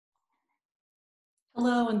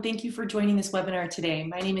Hello, and thank you for joining this webinar today.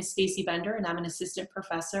 My name is Stacy Bender, and I'm an assistant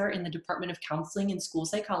professor in the Department of Counseling and School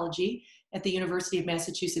Psychology at the University of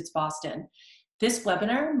Massachusetts, Boston. This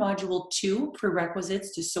webinar, Module 2,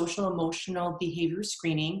 Prerequisites to Social Emotional Behavior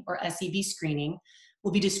Screening, or SEB screening,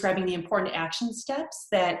 will be describing the important action steps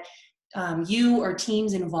that you or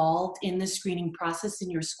teams involved in the screening process in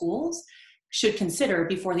your schools should consider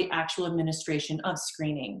before the actual administration of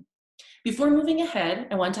screening. Before moving ahead,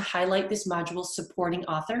 I want to highlight this module's supporting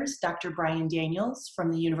authors, Dr. Brian Daniels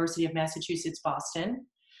from the University of Massachusetts, Boston,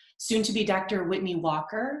 soon to be Dr. Whitney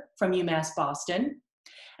Walker from UMass Boston.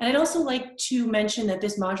 And I'd also like to mention that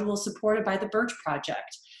this module is supported by the Birch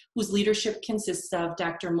Project, whose leadership consists of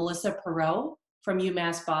Dr. Melissa Perot from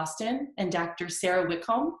UMass Boston and Dr. Sarah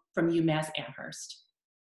Whitcomb from UMass Amherst.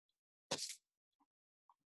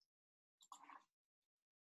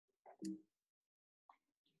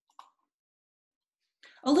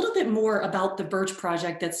 A little bit more about the Birch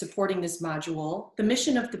Project that's supporting this module. The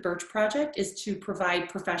mission of the Birch Project is to provide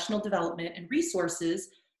professional development and resources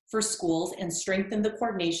for schools and strengthen the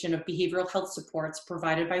coordination of behavioral health supports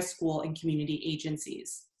provided by school and community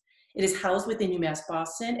agencies. It is housed within UMass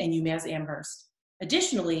Boston and UMass Amherst.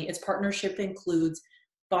 Additionally, its partnership includes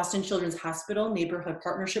Boston Children's Hospital Neighborhood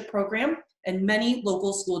Partnership Program and many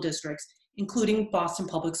local school districts, including Boston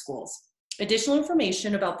Public Schools. Additional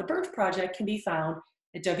information about the Birch Project can be found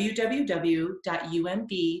at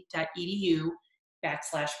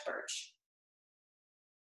www.umb.edu/Birch.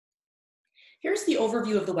 Here's the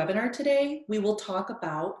overview of the webinar today. We will talk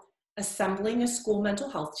about assembling a school mental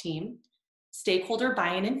health team, stakeholder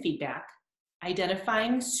buy-in and feedback,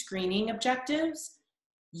 identifying screening objectives,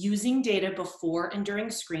 using data before and during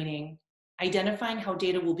screening, identifying how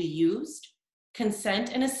data will be used,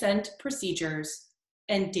 consent and assent procedures,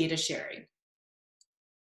 and data sharing.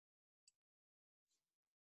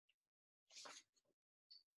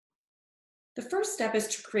 The first step is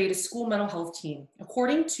to create a school mental health team.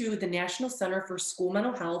 According to the National Center for School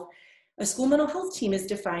Mental Health, a school mental health team is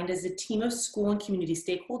defined as a team of school and community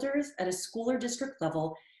stakeholders at a school or district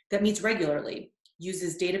level that meets regularly,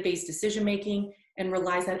 uses data-based decision-making, and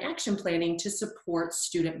relies on action planning to support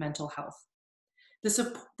student mental health.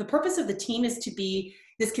 The purpose of the team is to be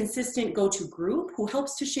this consistent go-to group who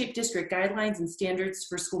helps to shape district guidelines and standards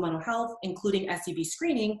for school mental health, including SEB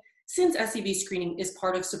screening, since SEB screening is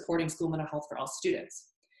part of supporting school mental health for all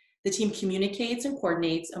students. The team communicates and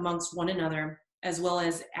coordinates amongst one another, as well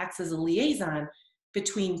as acts as a liaison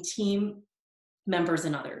between team members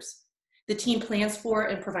and others. The team plans for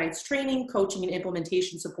and provides training, coaching, and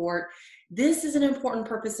implementation support. This is an important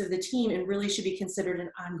purpose of the team and really should be considered an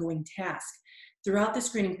ongoing task. Throughout the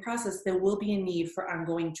screening process, there will be a need for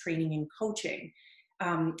ongoing training and coaching.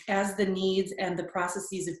 As the needs and the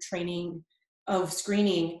processes of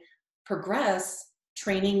screening progress,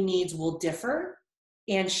 training needs will differ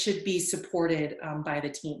and should be supported by the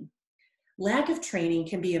team. Lack of training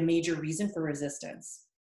can be a major reason for resistance.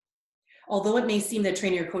 Although it may seem that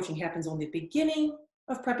training or coaching happens only at the beginning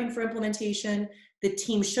of prepping for implementation, the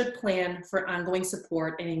team should plan for ongoing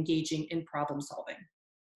support and engaging in problem solving.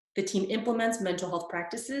 The team implements mental health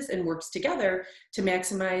practices and works together to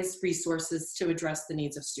maximize resources to address the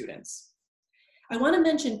needs of students. I want to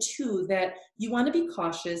mention too that you want to be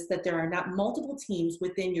cautious that there are not multiple teams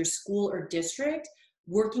within your school or district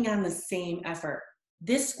working on the same effort.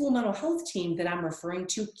 This school mental health team that I'm referring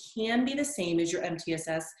to can be the same as your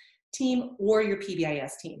MTSS team or your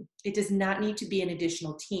PBIS team. It does not need to be an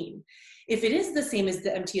additional team. If it is the same as the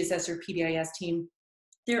MTSS or PBIS team,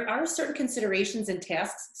 there are certain considerations and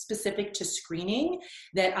tasks specific to screening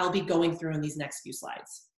that I'll be going through in these next few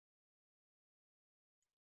slides.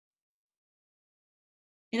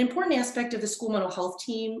 An important aspect of the school mental health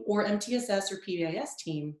team or MTSS or PBIS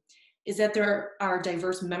team is that there are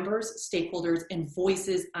diverse members, stakeholders, and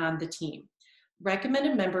voices on the team.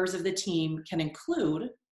 Recommended members of the team can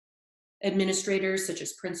include administrators such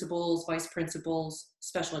as principals, vice principals,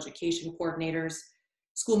 special education coordinators,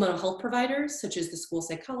 school mental health providers such as the school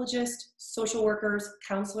psychologist, social workers,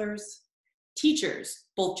 counselors, teachers,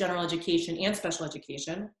 both general education and special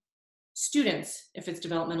education, students if it's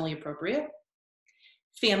developmentally appropriate,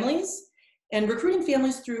 families, and recruiting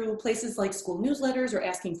families through places like school newsletters or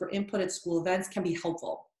asking for input at school events can be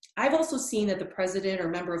helpful. I've also seen that the president or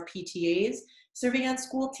member of PTAs serving on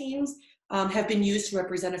school teams have been used to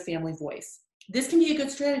represent a family voice. This can be a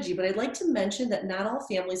good strategy, but I'd like to mention that not all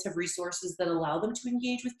families have resources that allow them to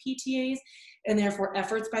engage with PTAs, and therefore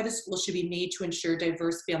efforts by the school should be made to ensure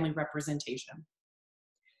diverse family representation.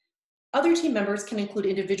 Other team members can include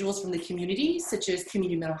individuals from the community, such as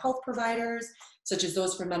community mental health providers, such as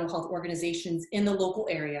those from mental health organizations in the local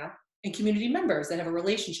area, and community members that have a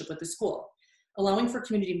relationship with the school. Allowing for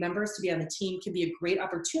community members to be on the team can be a great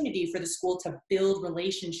opportunity for the school to build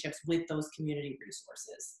relationships with those community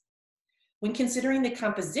resources. When considering the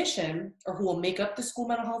composition or who will make up the school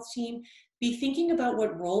mental health team, be thinking about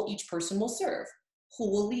what role each person will serve, who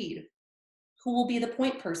will lead, who will be the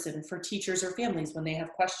point person for teachers or families when they have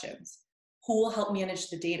questions, who will help manage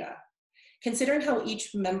the data. Considering how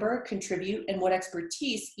each member contribute and what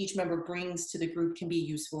expertise each member brings to the group can be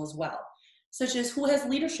useful as well, such as who has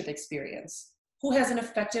leadership experience, who has an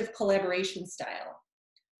effective collaboration style,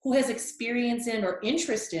 who has experience in or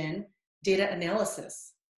interest in data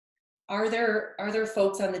analysis. Are there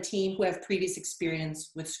folks on the team who have previous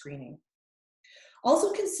experience with screening?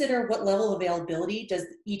 Also consider what level of availability does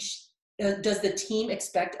the team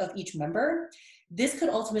expect of each member. This could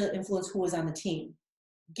ultimately influence who is on the team.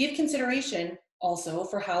 Give consideration also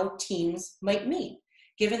for how teams might meet.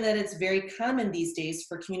 Given that it's very common these days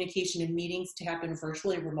for communication and meetings to happen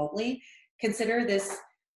virtually or remotely, consider this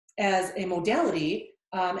as a modality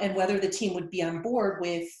and whether the team would be on board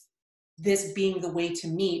with this being the way to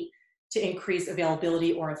meet to increase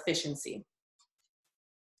availability or efficiency.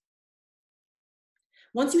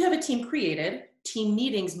 Once you have a team created, team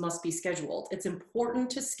meetings must be scheduled. It's important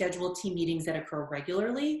to schedule team meetings that occur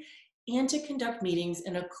regularly and to conduct meetings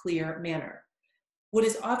in a clear manner. What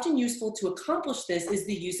is often useful to accomplish this is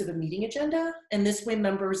the use of a meeting agenda, and this way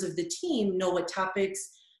members of the team know what topics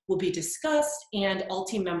will be discussed and all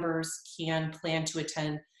team members can plan to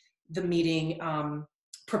attend the meeting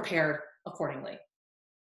prepared accordingly.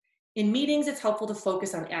 In meetings, it's helpful to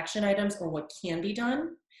focus on action items or what can be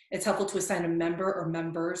done. It's helpful to assign a member or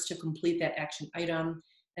members to complete that action item,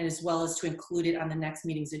 and as well as to include it on the next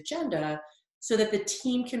meeting's agenda so that the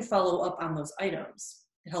team can follow up on those items.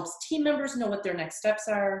 It helps team members know what their next steps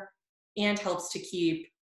are and helps to keep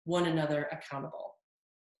one another accountable.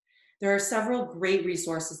 There are several great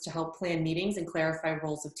resources to help plan meetings and clarify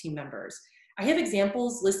roles of team members. I have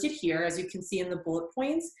examples listed here, as you can see in the bullet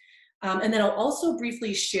points, and then I'll also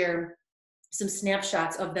briefly share some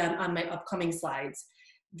snapshots of them on my upcoming slides.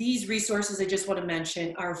 These resources I just want to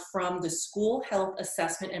mention are from the School Health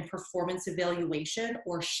Assessment and Performance Evaluation,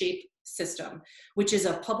 or SHAPE system, which is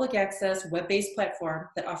a public access web-based platform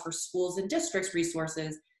that offers schools and districts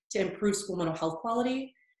resources to improve school mental health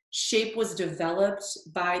quality. SHAPE was developed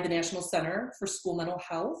by the National Center for School Mental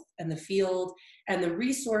Health and the field, and the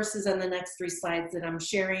resources on the next 3 slides that I'm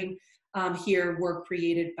sharing here were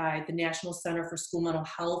created by the National Center for School Mental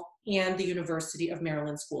Health and the University of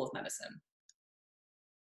Maryland School of Medicine.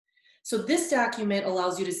 So this document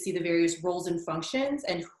allows you to see the various roles and functions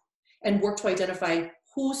and work to identify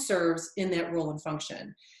who serves in that role and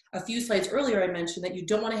function. A few slides earlier, I mentioned that you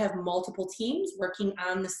don't want to have multiple teams working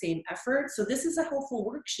on the same effort. So this is a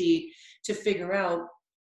helpful worksheet to figure out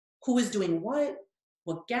who is doing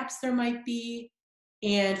what gaps there might be,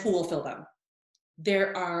 and who will fill them.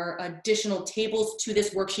 There are additional tables to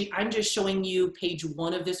this worksheet. I'm just showing you page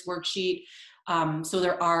 1 of this worksheet. So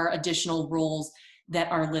there are additional roles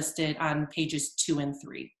that are listed on pages 2 and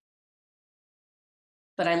 3.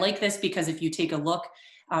 But I like this because if you take a look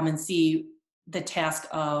and see the task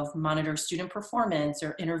of monitor student performance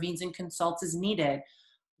or intervenes and consults as needed,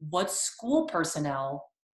 what school personnel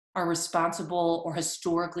are responsible or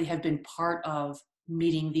historically have been part of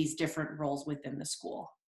meeting these different roles within the school.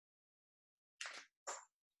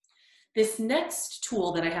 This next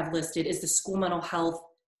tool that I have listed is the School Mental Health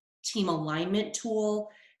Team Alignment Tool.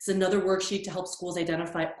 It's another worksheet to help schools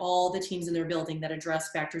identify all the teams in their building that address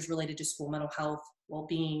factors related to school mental health,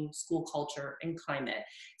 well-being, school culture, and climate.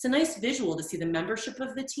 It's a nice visual to see the membership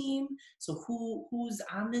of the team. So who's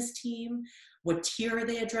on this team? What tier are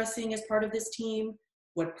they addressing as part of this team?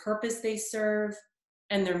 What purpose they serve?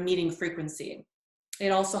 And their meeting frequency. It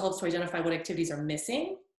also helps to identify what activities are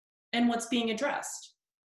missing and what's being addressed.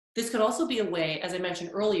 This could also be a way, as I mentioned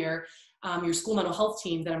earlier, your school mental health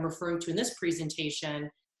team that I'm referring to in this presentation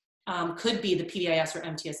could be the PBIS or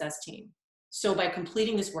MTSS team. So by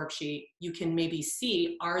completing this worksheet, you can maybe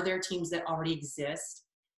see, are there teams that already exist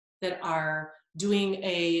that are doing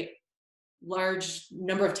a large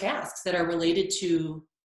number of tasks that are related to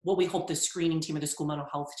what we hope the screening team or the school mental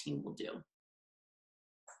health team will do.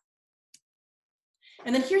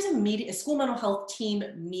 And then here's a school mental health team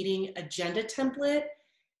meeting agenda template.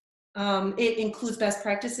 It includes best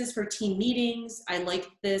practices for team meetings. I like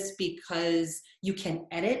this because you can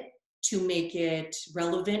edit to make it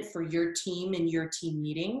relevant for your team and your team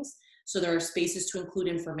meetings. So there are spaces to include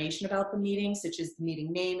information about the meeting, such as the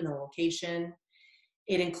meeting name and the location.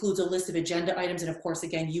 It includes a list of agenda items, and of course,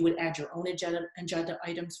 again, you would add your own agenda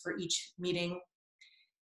items for each meeting.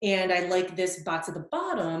 And I like this box at the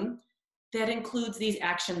bottom That includes these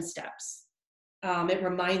action steps. It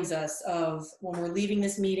reminds us of when we're leaving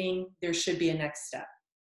this meeting, there should be a next step.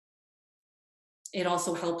 It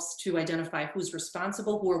also helps to identify who's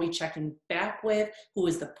responsible, who are we checking back with, who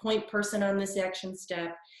is the point person on this action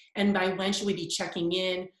step, and by when should we be checking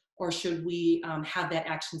in, or should we have that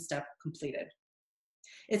action step completed.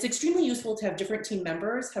 It's extremely useful to have different team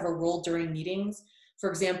members have a role during meetings. For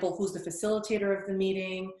example, who's the facilitator of the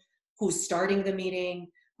meeting, who's starting the meeting,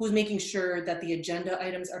 who's making sure that the agenda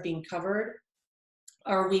items are being covered.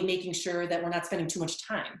 Are we making sure that we're not spending too much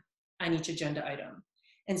time on each agenda item?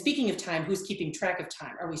 And speaking of time, who's keeping track of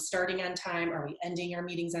time? Are we starting on time? Are we ending our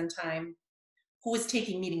meetings on time? Who is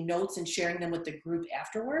taking meeting notes and sharing them with the group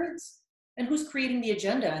afterwards? And who's creating the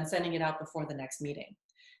agenda and sending it out before the next meeting?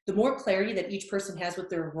 The more clarity that each person has with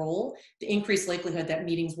their role, the increased likelihood that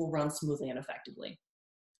meetings will run smoothly and effectively.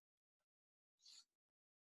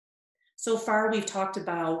 So far, we've talked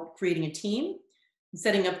about creating a team and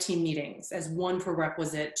setting up team meetings as one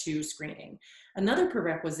prerequisite to screening. Another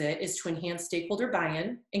prerequisite is to enhance stakeholder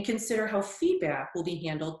buy-in and consider how feedback will be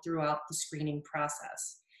handled throughout the screening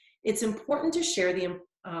process. It's important to share the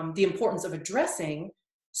importance of addressing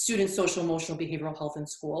student social, emotional, behavioral health in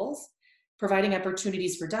schools, providing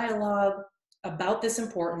opportunities for dialogue about this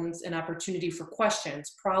importance and opportunity for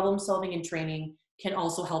questions. Problem solving and training can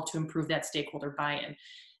also help to improve that stakeholder buy-in.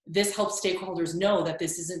 This helps stakeholders know that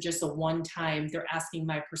this isn't just a one-time, they're asking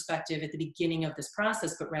my perspective at the beginning of this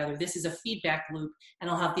process, but rather this is a feedback loop, and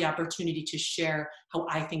I'll have the opportunity to share how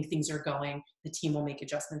I think things are going. The team will make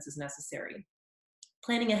adjustments as necessary.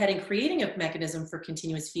 Planning ahead and creating a mechanism for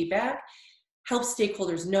continuous feedback helps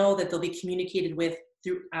stakeholders know that they'll be communicated with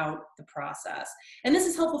throughout the process. And this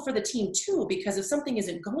is helpful for the team too, because if something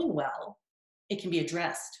isn't going well, it can be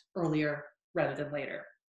addressed earlier rather than later.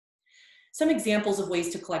 Some examples of ways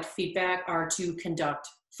to collect feedback are to conduct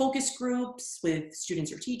focus groups with students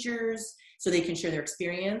or teachers so they can share their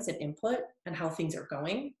experience and input on how things are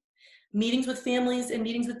going. Meetings with families and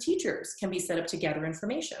meetings with teachers can be set up to gather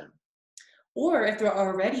information. Or if there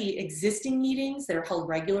are already existing meetings that are held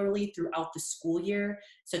regularly throughout the school year,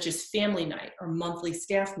 such as family night or monthly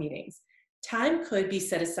staff meetings, time could be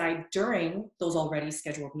set aside during those already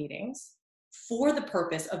scheduled meetings for the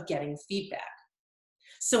purpose of getting feedback.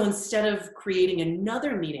 So instead of creating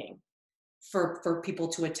another meeting for people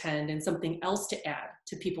to attend and something else to add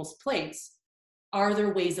to people's plates, are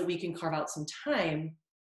there ways that we can carve out some time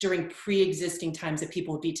during pre-existing times that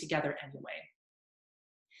people would be together anyway?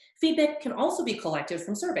 Feedback can also be collected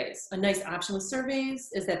from surveys. A nice option with surveys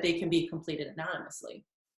is that they can be completed anonymously.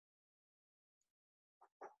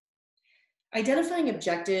 Identifying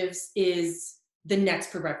objectives is the next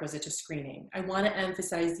prerequisite to screening. I want to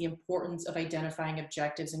emphasize the importance of identifying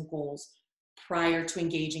objectives and goals prior to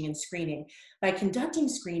engaging in screening. By conducting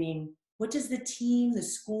screening, what does the team, the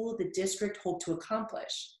school, the district hope to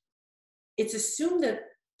accomplish? It's assumed that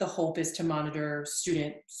the hope is to monitor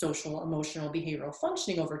student social, emotional, behavioral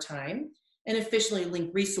functioning over time and efficiently link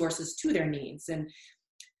resources to their needs. And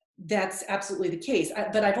that's absolutely the case.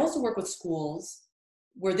 But I've also worked with schools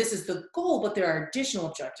where this is the goal, but there are additional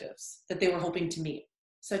objectives that they were hoping to meet,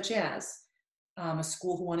 such as a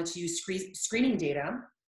school who wanted to use screening data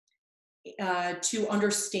to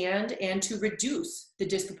understand and to reduce the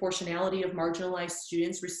disproportionality of marginalized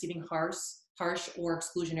students receiving harsh or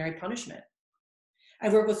exclusionary punishment.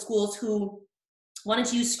 I've worked with schools who wanted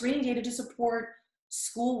to use screening data to support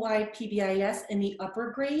school-wide PBIS in the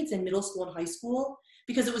upper grades in middle school and high school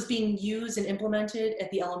because it was being used and implemented at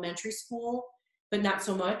the elementary school, but not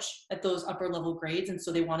so much at those upper level grades. And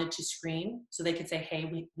so they wanted to screen so they could say,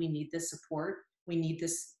 hey, we need this support. We need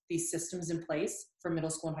these systems in place for middle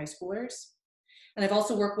school and high schoolers. And I've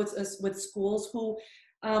also worked with schools who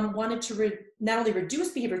wanted to not only reduce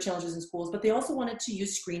behavior challenges in schools, but they also wanted to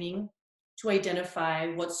use screening to identify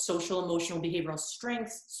what social, emotional, behavioral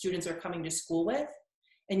strengths students are coming to school with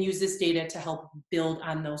and use this data to help build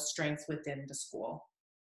on those strengths within the school.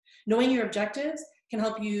 Knowing your objectives can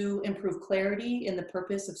help you improve clarity in the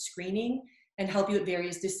purpose of screening and help you at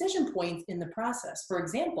various decision points in the process. For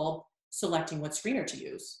example, selecting what screener to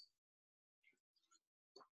use.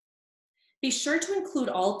 Be sure to include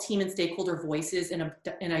all team and stakeholder voices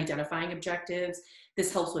in identifying objectives.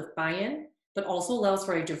 This helps with buy-in, but also allows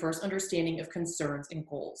for a diverse understanding of concerns and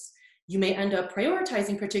goals. You may end up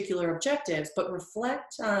prioritizing particular objectives, but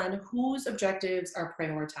reflect on whose objectives are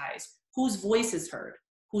prioritized, whose voice is heard,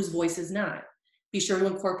 whose voice is not. Be sure to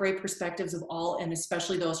incorporate perspectives of all, and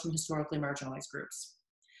especially those from historically marginalized groups.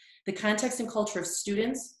 The context and culture of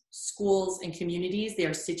students, schools, and communities they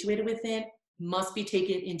are situated within must be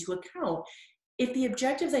taken into account If the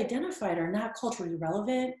objectives identified are not culturally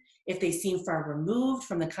relevant, if they seem far removed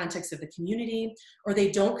from the context of the community, or they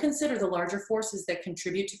don't consider the larger forces that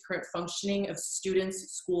contribute to current functioning of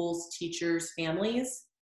students, schools, teachers, families,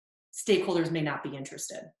 stakeholders may not be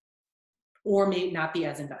interested or may not be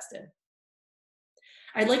as invested.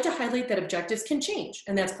 I'd like to highlight that objectives can change,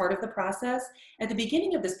 and that's part of the process. At the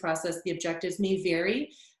beginning of this process, the objectives may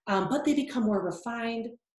vary, but they become more refined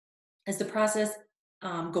as the process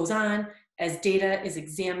goes on, as data is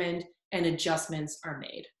examined and adjustments are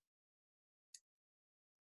made.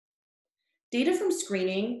 Data from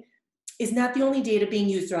screening is not the only data being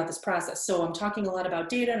used throughout this process. So I'm talking a lot about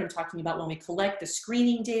data, and I'm talking about when we collect the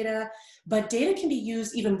screening data, but data can be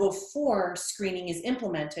used even before screening is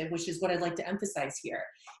implemented, which is what I'd like to emphasize here.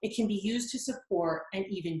 It can be used to support and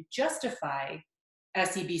even justify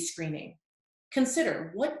SEB screening.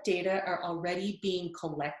 Consider what data are already being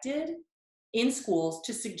collected in schools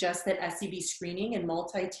to suggest that SEB screening and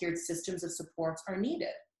multi-tiered systems of supports are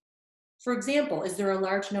needed. For example, is there a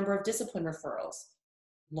large number of discipline referrals,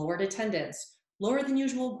 lowered attendance, lower than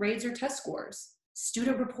usual grades or test scores,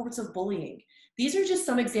 student reports of bullying? These are just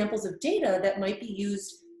some examples of data that might be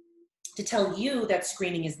used to tell you that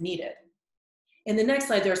screening is needed. In the next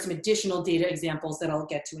slide, there are some additional data examples that I'll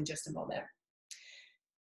get to in just a moment.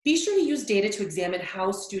 Be sure to use data to examine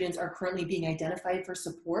how students are currently being identified for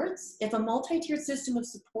supports. If a multi-tiered system of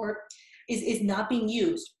support is not being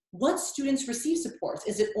used, what students receive supports?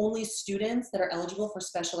 Is it only students that are eligible for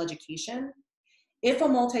special education? If a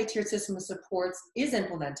multi-tiered system of supports is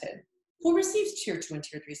implemented, who receives Tier 2 and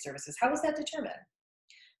Tier 3 services? How is that determined?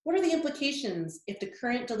 What are the implications if the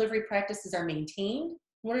current delivery practices are maintained?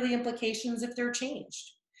 What are the implications if they're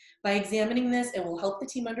changed? By examining this, it will help the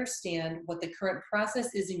team understand what the current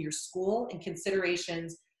process is in your school and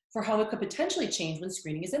considerations for how it could potentially change when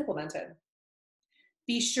screening is implemented.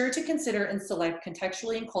 Be sure to consider and select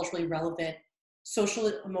contextually and culturally relevant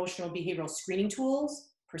social, emotional, behavioral screening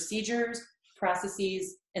tools, procedures,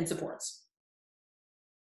 processes, and supports.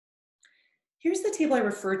 Here's the table I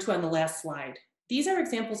referred to on the last slide. These are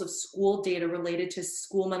examples of school data related to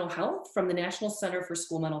school mental health from the National Center for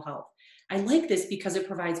School Mental Health. I like this because it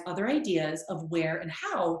provides other ideas of where and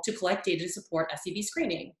how to collect data to support SEB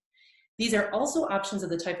screening. These are also options of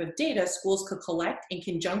the type of data schools could collect in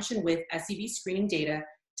conjunction with SEB screening data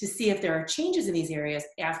to see if there are changes in these areas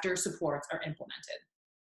after supports are implemented.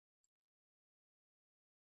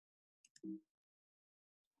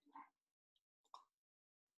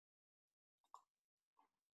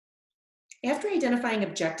 After identifying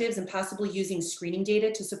objectives and possibly using screening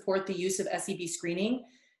data to support the use of SEB screening,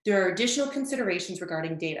 there are additional considerations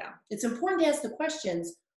regarding data. It's important to ask the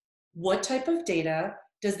questions, what type of data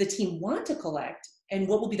does the team want to collect, and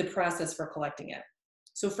what will be the process for collecting it?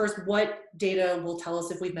 So first, what data will tell us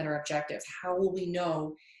if we've met our objectives? How will we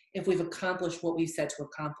know if we've accomplished what we've said to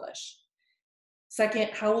accomplish? Second,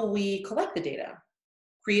 how will we collect the data?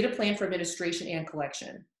 Create a plan for administration and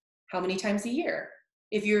collection. How many times a year?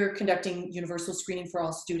 If you're conducting universal screening for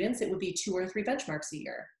all students, it would be 2 or 3 benchmarks a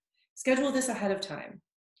year. Schedule this ahead of time.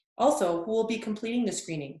 Also, who will be completing the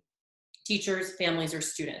screening? Teachers, families, or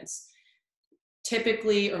students?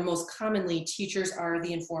 Typically, or most commonly, teachers are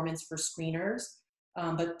the informants for screeners,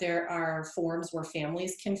 but there are forms where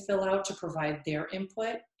families can fill out to provide their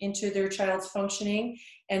input into their child's functioning.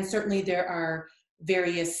 And certainly there are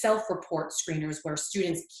various self-report screeners where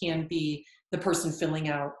students can be the person filling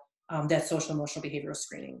out that social emotional behavioral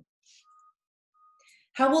screening.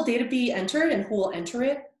 How will data be entered and who will enter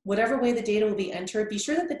it? Whatever way the data will be entered, be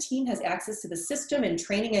sure that the team has access to the system and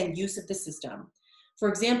training and use of the system. For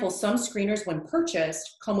example, some screeners, when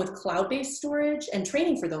purchased, come with cloud-based storage and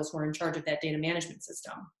training for those who are in charge of that data management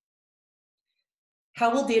system.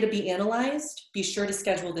 How will data be analyzed? Be sure to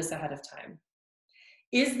schedule this ahead of time.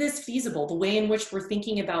 Is this feasible? The way in which we're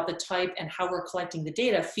thinking about the type and how we're collecting the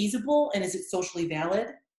data feasible, and is it socially valid?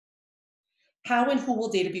 How and who will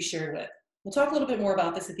data be shared with? We'll talk a little bit more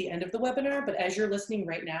about this at the end of the webinar, but as you're listening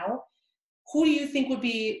right now, who do you think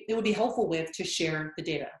it would be helpful with to share the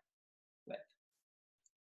data with?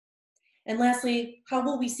 And lastly, how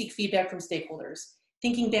will we seek feedback from stakeholders?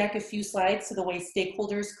 Thinking back a few slides to the way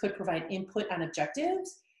stakeholders could provide input on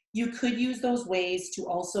objectives, you could use those ways to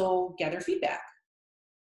also gather feedback,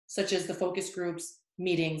 such as the focus groups,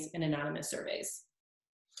 meetings, and anonymous surveys.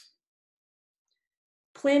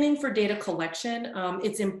 Planning for data collection.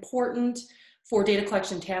 It's important for data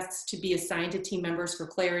collection tasks to be assigned to team members for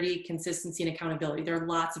clarity, consistency, and accountability. There are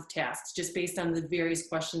lots of tasks just based on the various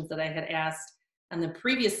questions that I had asked on the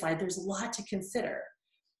previous slide. There's a lot to consider.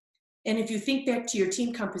 And if you think back to your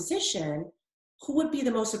team composition, who would be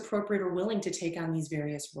the most appropriate or willing to take on these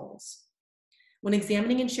various roles? When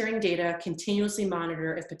examining and sharing data, continuously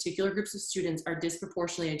monitor if particular groups of students are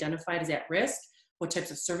disproportionately identified as at risk, what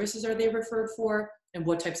types of services are they referred for, and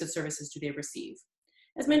what types of services do they receive.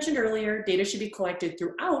 As mentioned earlier, data should be collected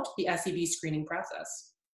throughout the SEB screening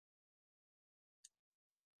process.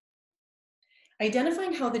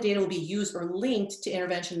 Identifying how the data will be used or linked to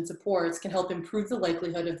intervention and supports can help improve the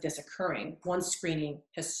likelihood of this occurring once screening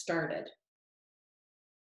has started.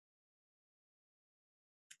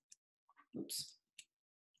 Oops.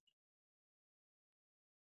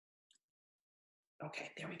 Okay,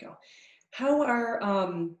 there we go. How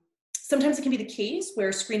are, sometimes it can be the case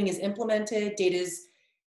where screening is implemented, data is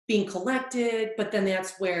being collected, but then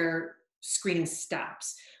that's where screening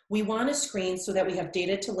stops. We want to screen so that we have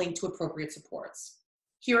data to link to appropriate supports.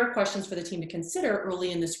 Here are questions for the team to consider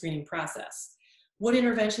early in the screening process. What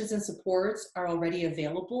interventions and supports are already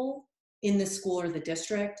available in the school or the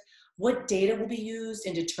district? What data will be used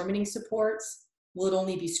in determining supports? Will it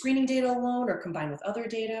only be screening data alone or combined with other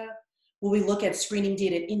data? Will we look at screening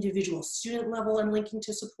data at individual student level and linking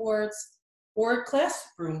to supports, or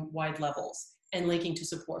classroom-wide levels and linking to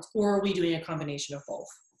supports? Or are we doing a combination of both?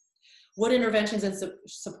 What interventions and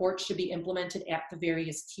supports should be implemented at the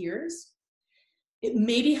various tiers? It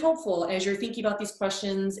may be helpful as you're thinking about these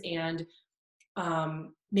questions and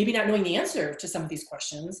maybe not knowing the answer to some of these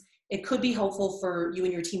questions. It could be helpful for you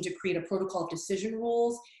and your team to create a protocol of decision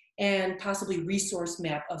rules and possibly resource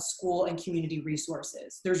map of school and community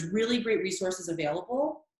resources. There's really great resources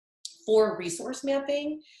available for resource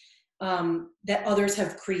mapping that others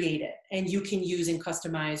have created and you can use and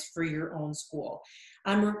customize for your own school.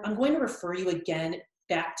 I'm going to refer you again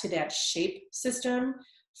back to that SHAPE system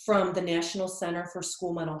from the National Center for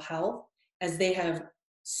School Mental Health, as they have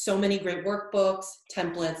so many great workbooks,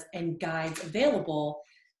 templates, and guides available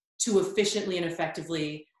to efficiently and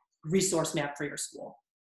effectively resource map for your school.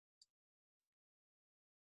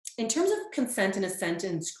 In terms of consent and assent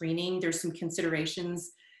and screening, there's some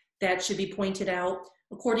considerations that should be pointed out.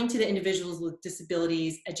 According to the Individuals with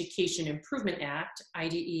Disabilities Education Improvement Act,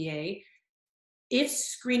 IDEA, if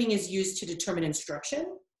screening is used to determine instruction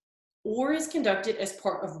or is conducted as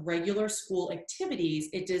part of regular school activities,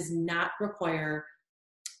 it does not require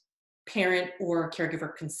parent or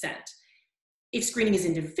caregiver consent. If screening is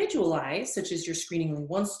individualized, such as you're screening only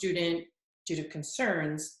one student due to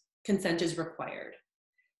concerns, consent is required.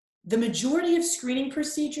 The majority of screening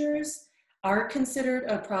procedures are considered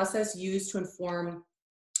a process used to inform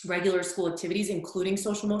regular school activities, including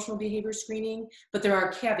social emotional behavior screening, but there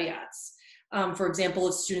are caveats. For example,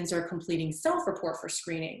 if students are completing self-report for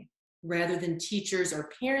screening, rather than teachers or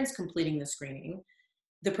parents completing the screening,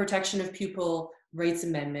 the Protection of Pupil Rights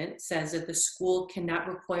Amendment says that the school cannot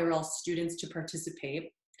require all students to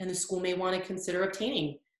participate, and the school may want to consider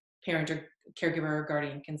obtaining parent or caregiver or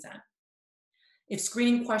guardian consent. If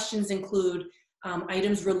screening questions include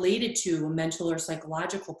items related to mental or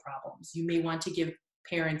psychological problems, you may want to give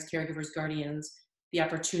parents, caregivers, guardians the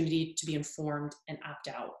opportunity to be informed and opt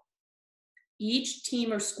out. Each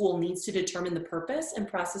team or school needs to determine the purpose and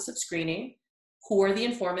process of screening, who are the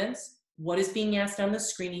informants, what is being asked on the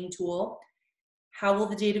screening tool, how will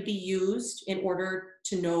the data be used in order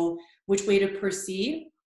to know which way to proceed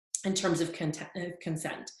in terms of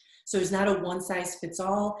consent. So there's not a one size fits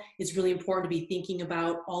all. It's really important to be thinking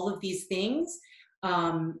about all of these things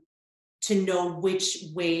to know which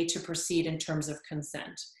way to proceed in terms of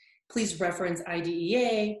consent. Please reference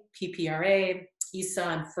IDEA, PPRA, ESA,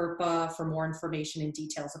 and FERPA for more information and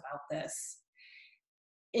details about this.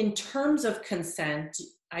 In terms of consent,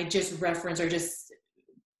 I just referenced or just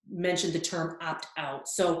mentioned the term opt-out.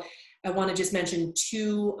 So I want to just mention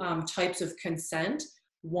two types of consent.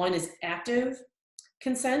 One is active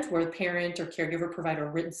consent, where the parent or caregiver provide a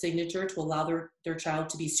written signature to allow their child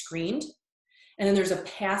to be screened. And then there's a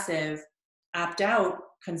passive opt-out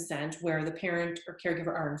consent, where the parent or caregiver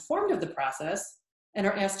are informed of the process and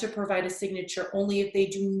are asked to provide a signature only if they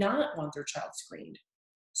do not want their child screened.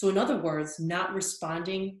 So in other words, not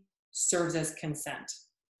responding serves as consent.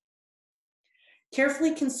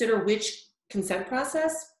 Carefully consider which consent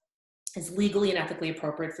process is legally and ethically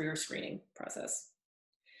appropriate for your screening process.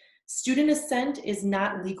 Student assent is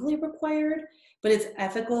not legally required, but it's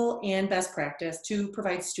ethical and best practice to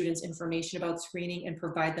provide students information about screening and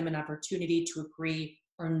provide them an opportunity to agree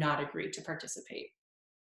or not agree to participate.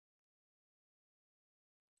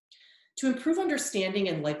 To improve understanding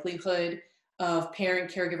and likelihood of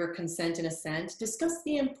parent caregiver consent and assent, discuss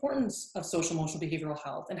the importance of social emotional behavioral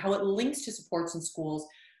health and how it links to supports in schools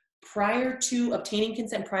prior to obtaining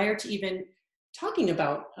consent, prior to even talking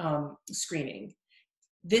about screening.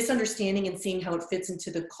 This understanding and seeing how it fits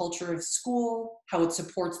into the culture of school, how it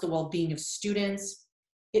supports the well-being of students,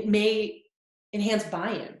 it may enhance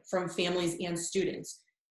buy-in from families and students.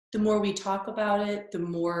 The more we talk about it, the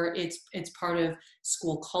more it's part of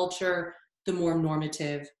school culture, the more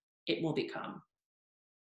normative it will become.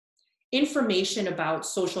 Information about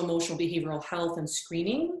social emotional behavioral health and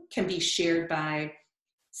screening can be shared by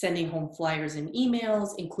sending home flyers and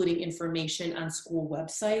emails, including information on school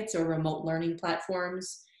websites or remote learning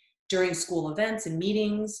platforms, during school events and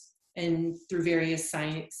meetings, and through various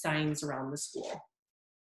signs around the school.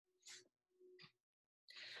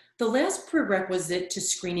 The last prerequisite to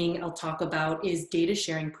screening I'll talk about is data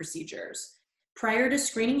sharing procedures. Prior to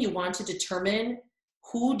screening, you want to determine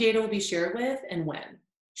who data will be shared with and when.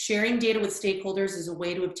 Sharing data with stakeholders is a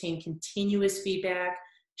way to obtain continuous feedback,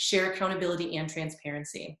 share accountability and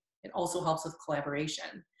transparency. It also helps with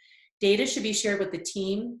collaboration. Data should be shared with the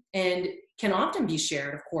team and can often be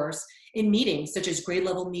shared, of course, in meetings such as grade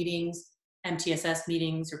level meetings, MTSS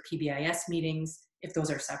meetings, or PBIS meetings, if those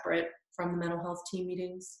are separate from the mental health team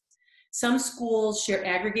meetings. Some schools share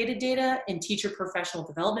aggregated data in teacher professional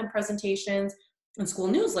development presentations and school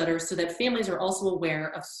newsletters so that families are also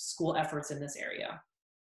aware of school efforts in this area.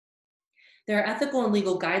 There are ethical and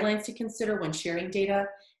legal guidelines to consider when sharing data.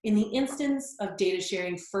 In the instance of data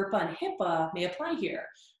sharing, FERPA and HIPAA may apply here.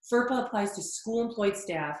 FERPA applies to school-employed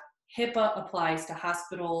staff, HIPAA applies to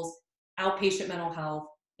hospitals, outpatient mental health,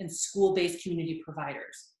 and school-based community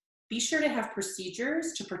providers. Be sure to have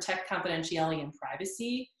procedures to protect confidentiality and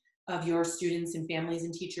privacy of your students and families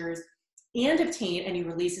and teachers, and obtain any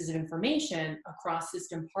releases of information across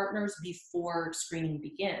system partners before screening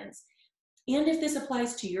begins. And if this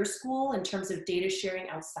applies to your school in terms of data sharing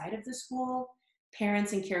outside of the school,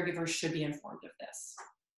 parents and caregivers should be informed of this.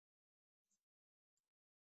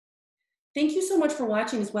 Thank you so much for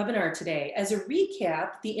watching this webinar today. As a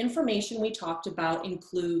recap, the information we talked about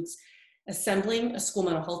includes assembling a school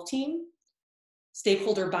mental health team,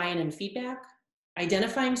 stakeholder buy-in and feedback,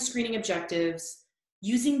 identifying screening objectives,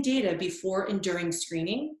 using data before and during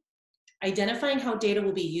screening, identifying how data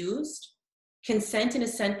will be used, consent and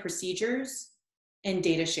assent procedures, and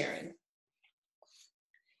data sharing.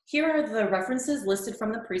 Here are the references listed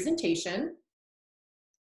from the presentation.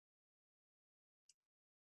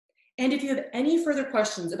 And if you have any further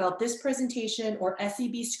questions about this presentation or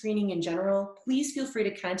SEB screening in general, please feel free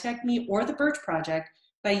to contact me or the Birch Project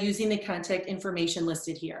by using the contact information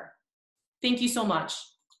listed here. Thank you so much.